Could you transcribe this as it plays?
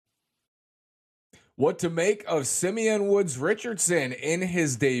What to make of Simeon Woods Richardson in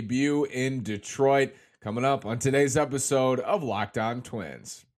his debut in Detroit, coming up on today's episode of Locked On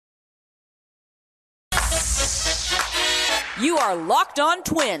Twins. You are Locked On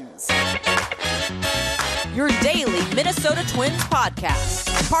Twins, your daily Minnesota Twins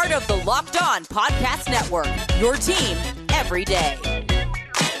podcast, part of the Locked On Podcast Network, your team every day.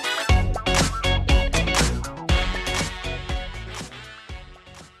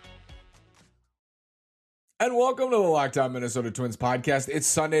 And welcome to the Locked On Minnesota Twins podcast. It's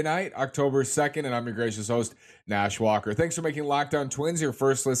Sunday night, October 2nd, and I'm your gracious host, Nash Walker. Thanks for making Locked On Twins your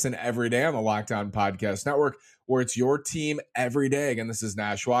first listen every day on the Locked On Podcast Network, where it's your team every day. Again, this is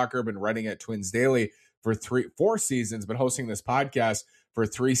Nash Walker. Been writing at Twins Daily for 4 seasons, been hosting this podcast for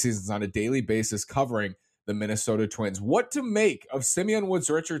 3 seasons on a daily basis, covering the Minnesota Twins. What to make of Simeon Woods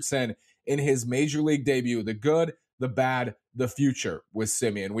Richardson in his major league debut? The good, the bad, the future with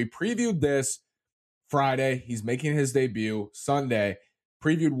Simeon. We previewed this Friday. He's making his debut. Sunday,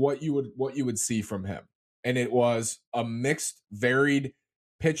 previewed what you would see from him, and it was a mixed, varied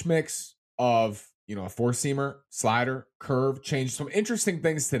pitch mix of a 4-seamer, slider, curve, changed some interesting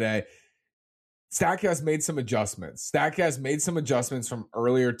things today. Statcast made some adjustments. Statcast made some adjustments from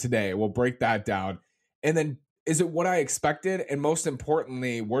earlier today. We'll break that down. And then, is it what I expected? And most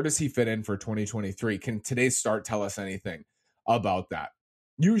importantly, where does he fit in for 2023? Can today's start tell us anything about that?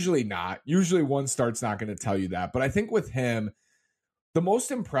 Usually not. Usually one start's not going to tell you that. But I think with him, the most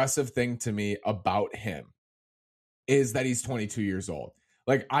impressive thing to me about him is that he's 22 years old.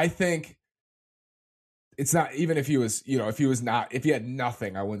 Like, I think it's not, even if he was, if he had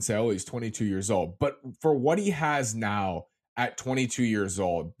nothing, I wouldn't say, oh, he's 22 years old. But for what he has now at 22 years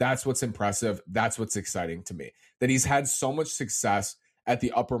old, that's what's impressive. That's what's exciting to me. That he's had so much success at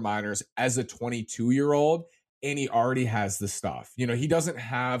the upper minors as a 22-year-old. And he already has the stuff. He doesn't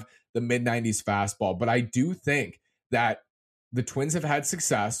have the mid-90s fastball, but I do think that the Twins have had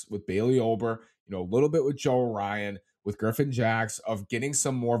success with Bailey Ober, a little bit with Joe Ryan, with Griffin Jax, of getting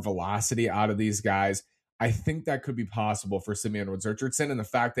some more velocity out of these guys. I think that could be possible for Simeon Woods Richardson, and the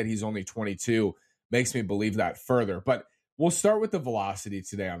fact that he's only 22 makes me believe that further. But we'll start with the velocity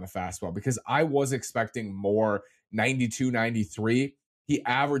today on the fastball, because I was expecting more 92, 93. He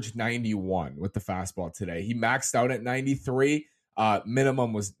averaged 91 with the fastball today. He maxed out at 93.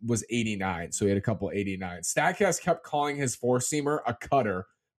 Minimum was 89, so he had a couple 89s. Statcast kept calling his 4-seamer a cutter,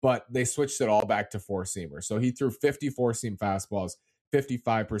 but they switched it all back to 4-seamer. So he threw 50 4-seam fastballs.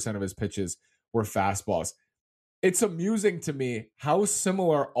 55% of his pitches were fastballs. It's amusing to me how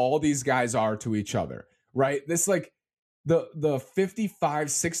similar all these guys are to each other, right? This, like, the 55,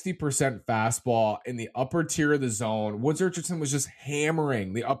 60% fastball in the upper tier of the zone. Woods Richardson was just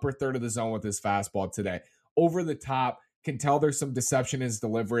hammering the upper third of the zone with his fastball today. Over the top, can tell there's some deception in his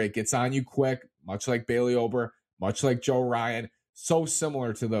delivery. It gets on you quick, much like Bailey Ober, much like Joe Ryan. So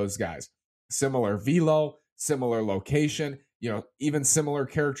similar to those guys. Similar velo, similar location, even similar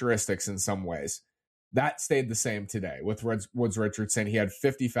characteristics in some ways. That stayed the same today with Woods Richardson. He had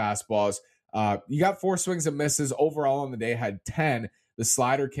 50 fastballs. You got 4 swings and misses. Overall on the day, had 10. The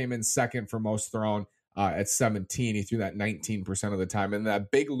slider came in second for most thrown at 17. He threw that 19% of the time. And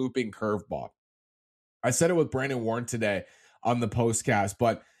that big looping curveball. I said it with Brandon Warren today on the postcast,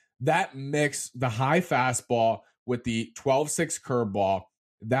 but that mix, the high fastball with the 12-6 curveball,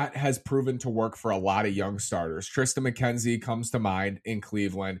 that has proven to work for a lot of young starters. Tristan McKenzie comes to mind in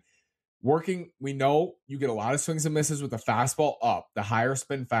Cleveland. We know you get a lot of swings and misses with the fastball up, the higher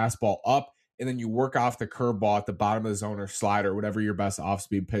spin fastball up, and then you work off the curveball at the bottom of the zone or slider, whatever your best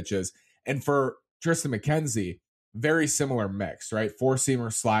off-speed pitch is. And for Tristan McKenzie, very similar mix, right?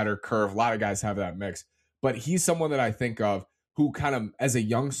 4-seamer, slider, curve. A lot of guys have that mix. But he's someone that I think of who kind of, as a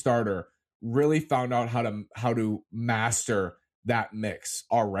young starter, really found out how to master that mix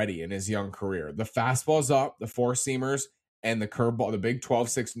already in his young career. The fastball's up, the 4-seamers, and the curveball, the big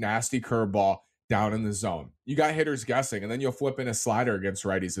 12-6 nasty curveball down in the zone. You got hitters guessing, and then you'll flip in a slider against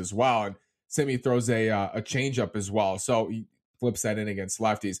righties as well. And Simi throws a changeup as well, so he flips that in against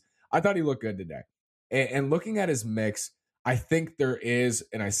lefties. I thought he looked good today. And looking at his mix, I think there is,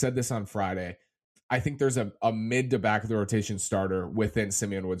 and I said this on Friday, I think there's a mid to back of the rotation starter within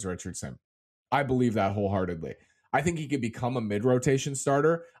Simeon Woods Richardson. I believe that wholeheartedly. I think he could become a mid-rotation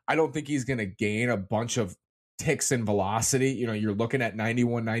starter. I don't think he's going to gain a bunch of ticks in velocity. You're looking at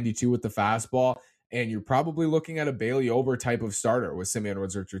 91, 92 with the fastball, and you're probably looking at a Bailey Ober type of starter with Simeon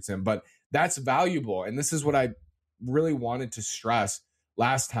Woods Richardson. But that's valuable, and this is what I really wanted to stress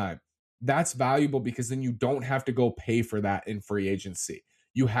last time. That's valuable because then you don't have to go pay for that in free agency.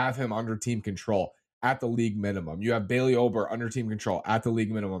 You have him under team control. at the league minimum. You have Bailey Ober under team control at the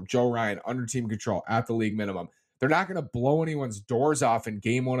league minimum. Joe Ryan under team control at the league minimum. They're not going to blow anyone's doors off in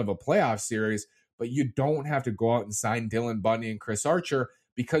game one of a playoff series, but you don't have to go out and sign Dylan Bundy and Chris Archer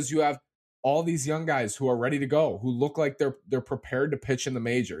because you have all these young guys who are ready to go, who look like they're prepared to pitch in the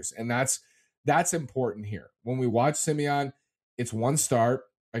majors. And that's important here. When we watch Semien, it's one start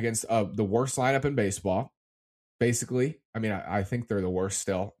against the worst lineup in baseball. Basically, I mean, I think they're the worst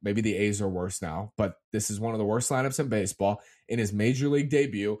still. Maybe the A's are worse now, but this is one of the worst lineups in baseball. In his major league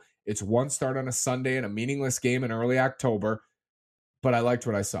debut, it's one start on a Sunday in a meaningless game in early October, but I liked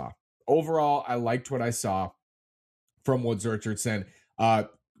what I saw. Overall, I liked what I saw from Woods Richardson.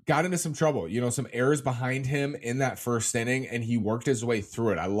 Got into some trouble, some errors behind him in that first inning, and he worked his way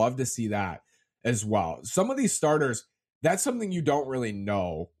through it. I love to see that as well. Some of these starters, that's something you don't really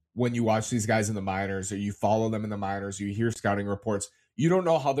know when you watch these guys in the minors or you follow them in the minors, you hear scouting reports. You don't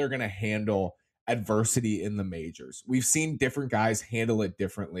know how they're going to handle adversity in the majors. We've seen different guys handle it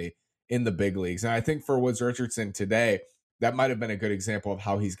differently in the big leagues. And I think for Woods Richardson today, that might have been a good example of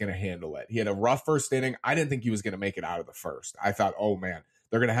how he's going to handle it. He had a rough first inning. I didn't think he was going to make it out of the first. I thought, oh man,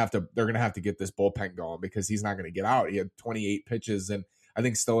 they're going to have to get this bullpen going because he's not going to get out. He had 28 pitches and I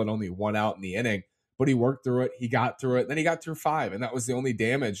think still had only one out in the inning, but he worked through it. He got through it. Then he got through 5, and that was the only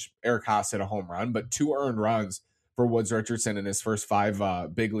damage. Eric Haas hit a home run, but 2 earned runs for Woods Richardson in his first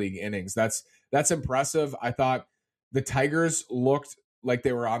 5 big league innings. That's impressive. I thought the Tigers looked like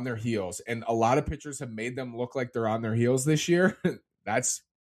they were on their heels, and a lot of pitchers have made them look like they're on their heels this year. That's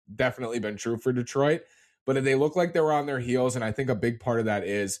definitely been true for Detroit, but they look like they were on their heels, and I think a big part of that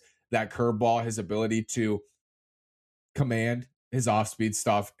is that curveball, his ability to command his off-speed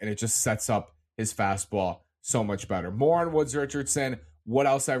stuff, and it just sets up his fastball so much better. More on Woods Richardson, what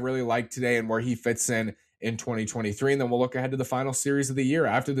else I really like today and where he fits in 2023. And then we'll look ahead to the final series of the year.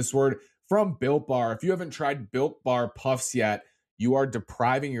 After this word from Built Bar, if you haven't tried Built Bar Puffs yet, you are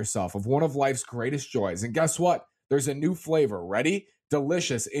depriving yourself of one of life's greatest joys. And guess what? There's a new flavor. Ready?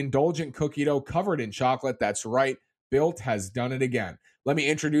 Delicious, indulgent cookie dough covered in chocolate. That's right. Built has done it again. Let me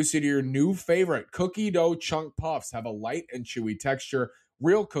introduce you to your new favorite. Cookie dough chunk puffs have a light and chewy texture,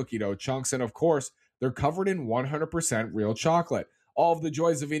 real cookie dough chunks, and of course, they're covered in 100% real chocolate. All of the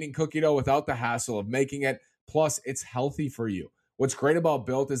joys of eating cookie dough without the hassle of making it, plus it's healthy for you. What's great about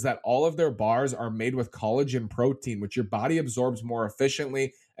Built is that all of their bars are made with collagen protein, which your body absorbs more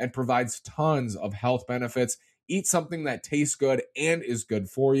efficiently and provides tons of health benefits. Eat something that tastes good and is good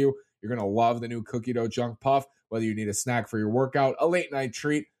for you. You're going to love the new cookie dough chunk puff, whether you need a snack for your workout, a late night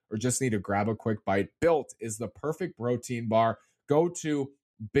treat, or just need to grab a quick bite. Built is the perfect protein bar. Go to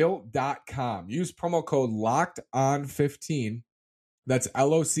Built.com. Use promo code LOCKEDON15. That's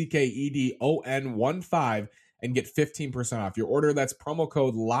LOCKEDON15 and get 15% off your order. That's promo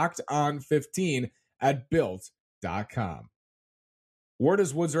code LOCKEDON15 at Built.com. Where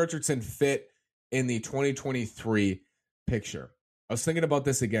does Woods Richardson fit in the 2023 picture? I was thinking about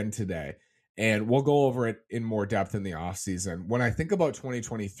this again today, and we'll go over it in more depth in the offseason. When I think about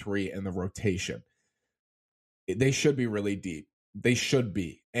 2023 and the rotation, they should be really deep. They should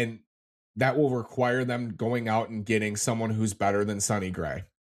be. And that will require them going out and getting someone who's better than Sonny Gray.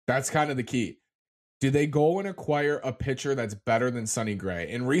 That's kind of the key. Do they go and acquire a pitcher that's better than Sonny Gray?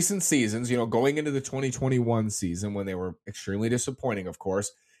 In recent seasons, going into the 2021 season when they were extremely disappointing, of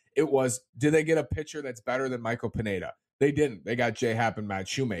course, it was, did they get a pitcher that's better than Michael Pineda? They didn't. They got Jay Happ and Matt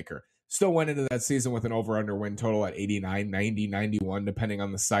Shoemaker. Still went into that season with an over-under win total at 89, 90, 91, depending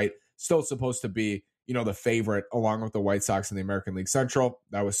on the site. Still supposed to be the favorite along with the White Sox in the American League Central.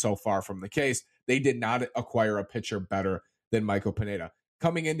 That was so far from the case. They did not acquire a pitcher better than Michael Pineda.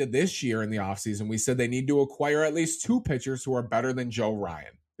 Coming into this year in the offseason, we said they need to acquire at least 2 pitchers who are better than Joe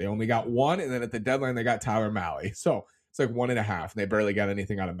Ryan. They only got 1, and then at the deadline, they got Tyler Mahle. So it's like 1.5, and they barely got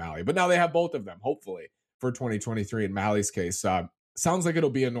anything out of Mahle. But now they have both of them, hopefully, for 2023 in Mahle's case. Sounds like it'll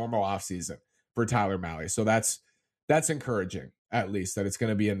be a normal offseason for Tyler Mahle. So that's encouraging, at least, that it's going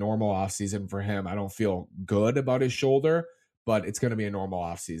to be a normal offseason for him. I don't feel good about his shoulder, but it's going to be a normal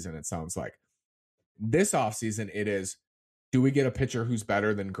offseason, it sounds like. This offseason, it is, do we get a pitcher who's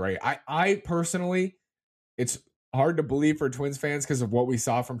better than Gray? I personally, it's hard to believe for Twins fans because of what we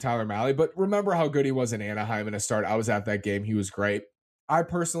saw from Tyler Mahle, but remember how good he was in Anaheim in a start. I was at that game. He was great. I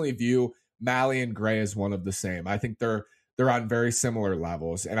personally view Mahle and Gray as one of the same. I think they're on very similar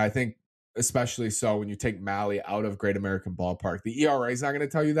levels, and I think especially so when you take Mahle out of Great American Ballpark. The ERA is not going to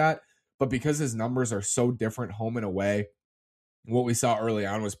tell you that, but because his numbers are so different home and away, what we saw early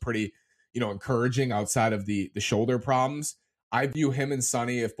on was pretty, encouraging outside of the shoulder problems. I view him and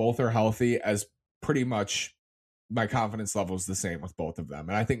Sonny, if both are healthy, as pretty much my confidence level is the same with both of them.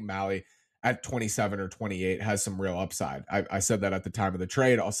 And I think Mahle at 27 or 28 has some real upside. I said that at the time of the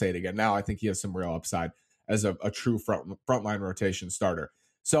trade. I'll say it again now. I think he has some real upside as a true frontline rotation starter.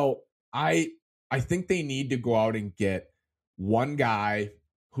 So I think they need to go out and get one guy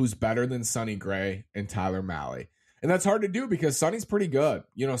who's better than Sonny Gray and Tyler Mahle. And that's hard to do because Sonny's pretty good.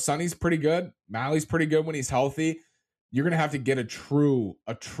 You know, Sonny's pretty good. Mally's pretty good when he's healthy. You're going to have to get a true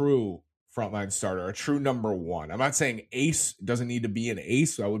frontline starter, a true number one. I'm not saying ace doesn't need to be an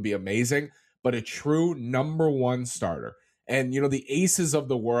ace. That would be amazing, but a true number one starter. And, you know, the aces of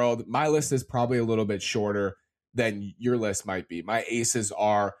the world, my list is probably a little bit shorter than your list might be. My aces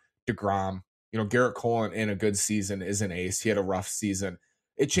are DeGrom. You know, Garrett Cole in a good season is an ace. He had a rough season.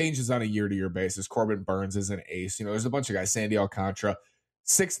 It changes on a year-to-year basis. Corbin Burns is an ace. You know, there's a bunch of guys. Sandy Alcantara.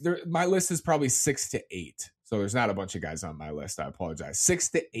 My list is probably 6 to 8. So there's not a bunch of guys on my list. I apologize. 6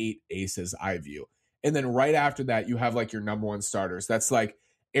 to 8 aces I view. And then right after that, you have like your number one starters. That's like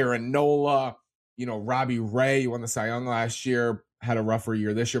Aaron Nola, you know, Robbie Ray, who won the Cy Young last year, had a rougher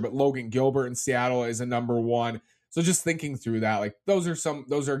year this year, but Logan Gilbert in Seattle is a number one. So just thinking through that, like those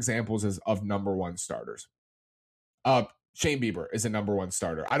are examples of number one starters. Shane Bieber is a number one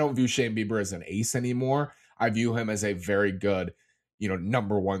starter. I don't view Shane Bieber as an ace anymore. I view him as a very good, you know,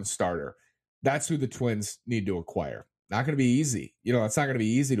 number one starter. That's who the Twins need to acquire. Not going to be easy. You know, it's not going to be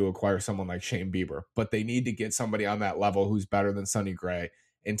easy to acquire someone like Shane Bieber, but they need to get somebody on that level who's better than Sonny Gray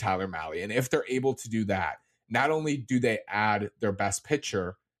and Tyler Mahle. And if they're able to do that, not only do they add their best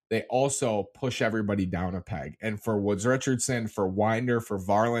pitcher, they also push everybody down a peg. And for Woods Richardson, for Winder, for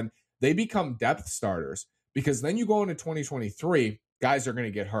Varland, they become depth starters because then you go into 2023, guys are going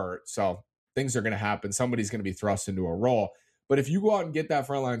to get hurt. So things are going to happen. Somebody's going to be thrust into a role. But if you go out and get that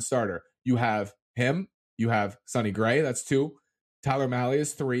frontline starter, you have him, you have Sonny Gray, that's 2. Tyler Mahle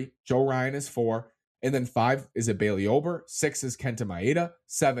is 3. Joe Ryan is 4. And then 5 is a Bailey Ober. 6 is Kenta Maeda.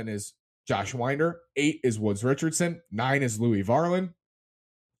 7 is Josh Winder. 8 is Woods Richardson. 9 is Louis Varland.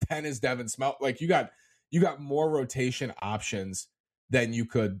 10 is Devin Smelt. Like you got more rotation options than you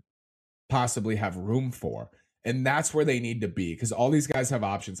could possibly have room for. And that's where they need to be because all these guys have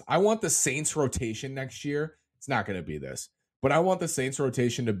options. I want the Saints rotation next year. It's not going to be this, but I want the Saints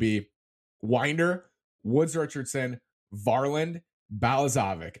rotation to be Winder, Woods Richardson, Varland,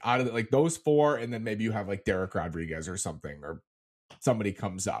 Balazovic out of like those 4. And then maybe you have like Derek Rodriguez or something, or somebody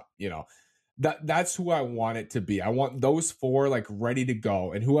comes up, you know, that's who I want it to be. I want those 4 like ready to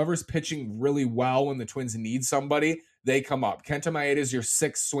go. And whoever's pitching really well when the Twins need somebody, they come up. Kenta Maeda is your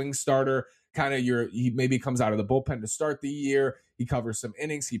 6th swing starter. He maybe comes out of the bullpen to start the year. He covers some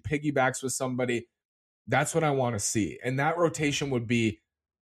innings. He piggybacks with somebody. That's what I want to see. And that rotation would be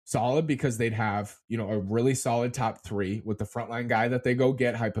solid because they'd have, you know, a really solid top 3 with the frontline guy that they go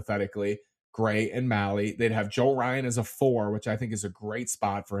get hypothetically, Gray and Mahle. They'd have Joe Ryan as a 4, which I think is a great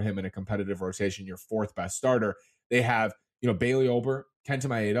spot for him in a competitive rotation, your 4th best starter. They have, you know, Bailey Ober, Kenta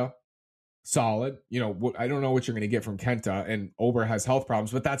Maeda, solid. You know, I don't know what you're going to get from Kenta, and Ober has health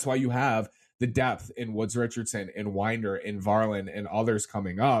problems, but that's why you have the depth in Woods Richardson and Winder and Varland and others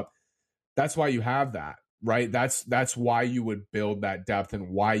coming up. That's why you have that, right? That's why you would build that depth and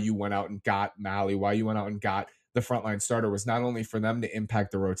why you went out and got Mahle, why you went out and got the frontline starter was not only for them to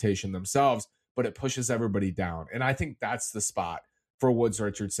impact the rotation themselves, but it pushes everybody down. And I think that's the spot for Woods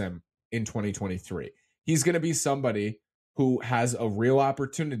Richardson in 2023. He's going to be somebody who has a real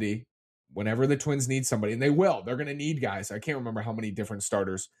opportunity whenever the Twins need somebody, and they will. They're going to need guys. I can't remember how many different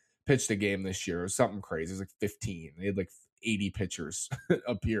starters pitched a game this year. It was something crazy. It was like 15. They had like 80 pitchers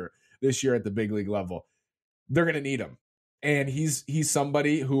appear this year at the big league level. They're going to need him. And he's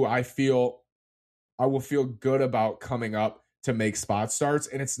somebody who I will feel good about coming up to make spot starts.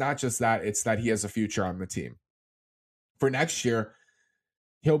 And it's not just that, it's that he has a future on the team. For next year,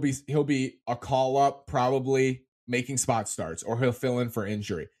 he'll be a call up, probably making spot starts, or he'll fill in for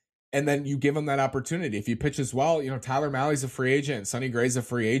injury. And then you give him that opportunity. If he pitches well, you know, Tyler Mally's a free agent, Sonny Gray's a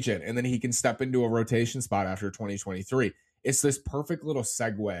free agent, and then he can step into a rotation spot after 2023. It's this perfect little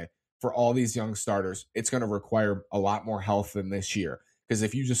segue for all these young starters. It's going to require a lot more health than this year, because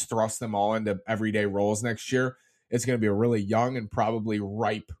if you just thrust them all into everyday roles next year, it's going to be a really young and probably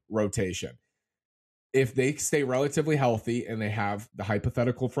ripe rotation. If they stay relatively healthy and they have the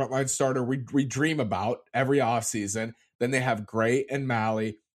hypothetical frontline starter we dream about every offseason, then they have Gray and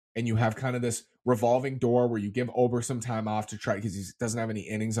Mahle, and you have kind of this revolving door where you give Ober some time off to try, because he doesn't have any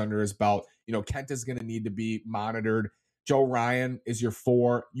innings under his belt. You know, Kent is going to need to be monitored. Joe Ryan is your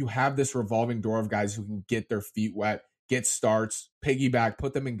 4. You have this revolving door of guys who can get their feet wet, get starts, piggyback,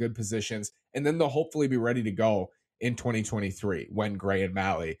 put them in good positions, and then they'll hopefully be ready to go in 2023 when Gray and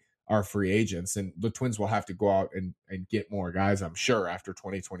Mahle are free agents. And the Twins will have to go out and get more guys, I'm sure, after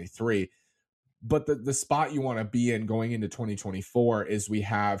 2023. But the spot you want to be in going into 2024 is we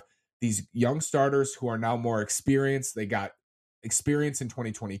have these young starters who are now more experienced. They got experience in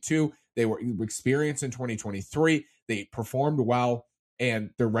 2022. They were experienced in 2023. They performed well,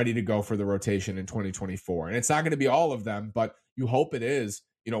 and they're ready to go for the rotation in 2024. And it's not going to be all of them, but you hope it is.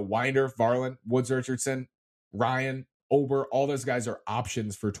 Winder, Varland, Woods Richardson, Ryan, Ober, all those guys are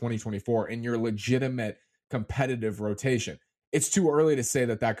options for 2024 in your legitimate competitive rotation. It's too early to say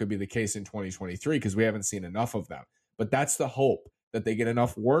that could be the case in 2023 because we haven't seen enough of them. But that's the hope, that they get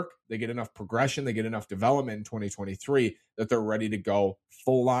enough work, they get enough progression, they get enough development in 2023 that they're ready to go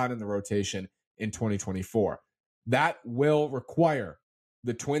full on in the rotation in 2024. That will require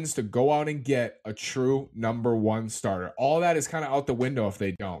the Twins to go out and get a true number one starter. All that is kind of out the window if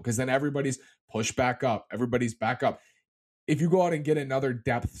they don't, because then everybody's pushed back up. Everybody's back up. If you go out and get another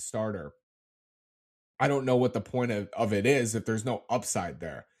depth starter, I don't know what the point of it is if there's no upside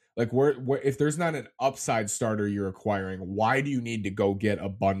there. Like, if there's not an upside starter you're acquiring, why do you need to go get a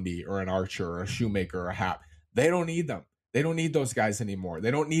Bundy or an Archer or a Shoemaker or a Happ? They don't need them. They don't need those guys anymore.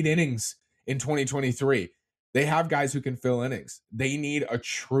 They don't need innings in 2023. They have guys who can fill innings. They need a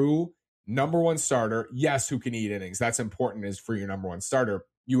true number one starter. Yes, who can eat innings. That's important is for your number one starter.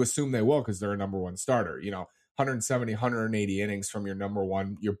 You assume they will because they're a number one starter. 170, 180 innings from your number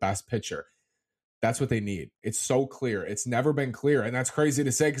one, your best pitcher. That's what they need. It's so clear. It's never been clear. And that's crazy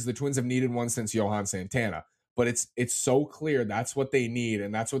to say because the Twins have needed one since Johan Santana. But it's so clear. That's what they need.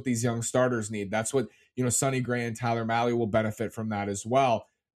 And that's what these young starters need. That's what, Sonny Gray and Tyler Mahle will benefit from that as well.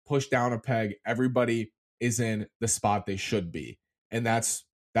 Push down a peg. Everybody is in the spot they should be. And that's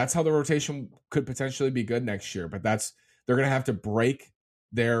how the rotation could potentially be good next year. But they're going to have to break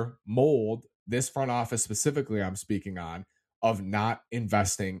their mold, this front office specifically I'm speaking on, of not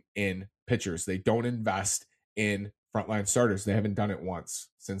investing in pitchers. They don't invest in frontline starters. They haven't done it once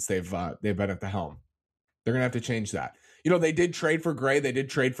since they've been at the helm. They're gonna have to change that. They did trade for Gray. They did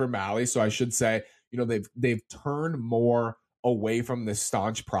trade for Mahle. So I should say, they've turned more away from this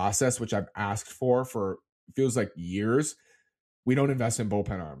staunch process, which I've asked for feels like years. We don't invest in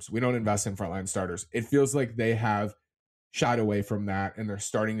bullpen arms. We don't invest in frontline starters. It feels like they have shied away from that, and they're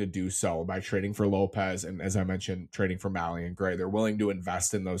starting to do so by trading for Lopez and, as I mentioned, trading for Mahle and Gray. They're willing to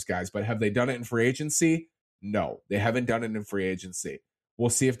invest in those guys, but have they done it in free agency? No, they haven't done it in free agency. We'll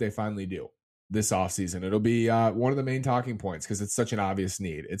see if they finally do this offseason. It'll be one of the main talking points because it's such an obvious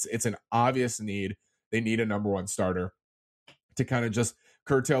need. It's an obvious need. They need a number one starter to kind of just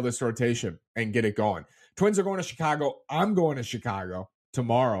curtail this rotation and get it going. Twins are going to Chicago. I'm going to Chicago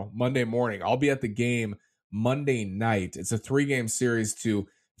tomorrow, Monday morning. I'll be at the game Monday night. It's a 3-game series to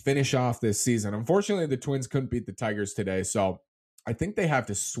finish off this season. Unfortunately, the Twins couldn't beat the Tigers today, so I think they have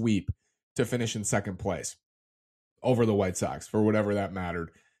to sweep to finish in second place over the White Sox, for whatever that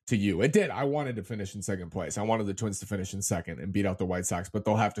mattered to you. It did. I wanted to finish in second place. I wanted the Twins to finish in second and beat out the White Sox, but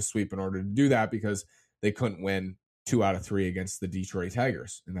they'll have to sweep in order to do that because they couldn't win 2 out of 3 against the Detroit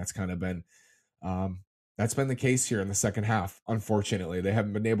Tigers, and that's kind of been that's been the case here in the second half. Unfortunately, they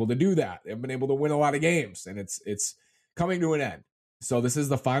haven't been able to do that. They haven't been able to win a lot of games, and it's coming to an end. So this is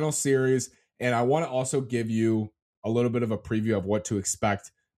the final series, and I want to also give you a little bit of a preview of what to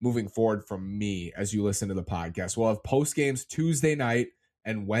expect moving forward from me as you listen to the podcast. We'll have post games Tuesday night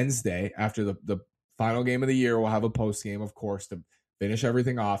and Wednesday after the final game of the year. We'll have a post game, of course, to finish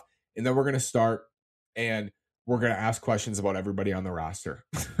everything off, and then we're going to start and we're going to ask questions about everybody on the roster.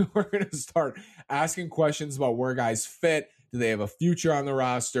 We're going to start asking questions about where guys fit. Do they have a future on the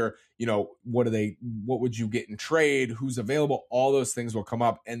roster? What would you get in trade? Who's available? All those things will come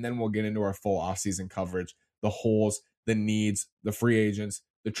up, and then we'll get into our full offseason coverage, the holes, the needs, the free agents,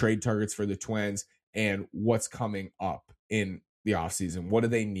 the trade targets for the Twins, and what's coming up in the offseason. What do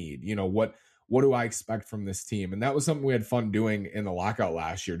they need? What do I expect from this team? And that was something we had fun doing in the lockout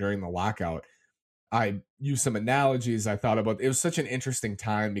last year. During the lockout, I used some analogies I thought about. It was such an interesting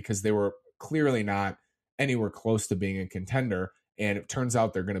time because they were clearly not anywhere close to being a contender. And it turns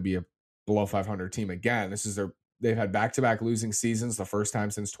out they're going to be a below 500 team again. They've had back-to-back losing seasons, the first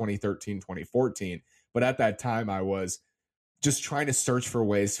time since 2013, 2014. But at that time, I was just trying to search for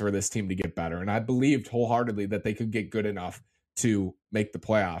ways for this team to get better. And I believed wholeheartedly that they could get good enough to make the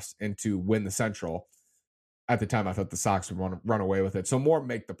playoffs and to win the Central. At the time, I thought the Sox would run away with it. So more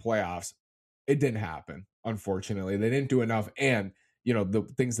make the playoffs. It didn't happen, unfortunately. They didn't do enough. And, the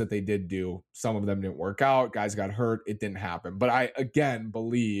things that they did do, some of them didn't work out. Guys got hurt. It didn't happen. But I, again,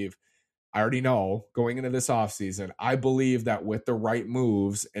 believe, I already know going into this offseason, I believe that with the right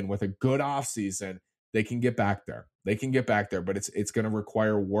moves and with a good offseason, they can get back there. They can get back there, but it's going to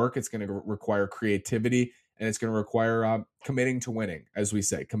require work. It's going to require creativity, and it's going to require committing to winning, as we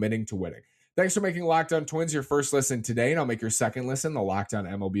say, committing to winning. Thanks for making Locked On Twins your first listen today, and I'll make your second listen the Locked On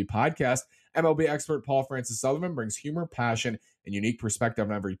MLB podcast. MLB expert Paul Francis Sullivan brings humor, passion, and unique perspective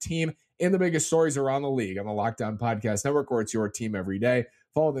on every team and the biggest stories around the league on the Locked On Podcast Network, where it's your team every day.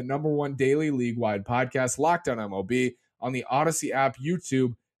 Follow the #1 daily league-wide podcast, Locked On MLB, on the Odyssey app,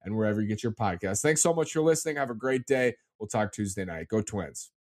 YouTube, and wherever you get your podcasts. Thanks so much for listening. Have a great day. We'll talk Tuesday night. Go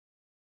Twins.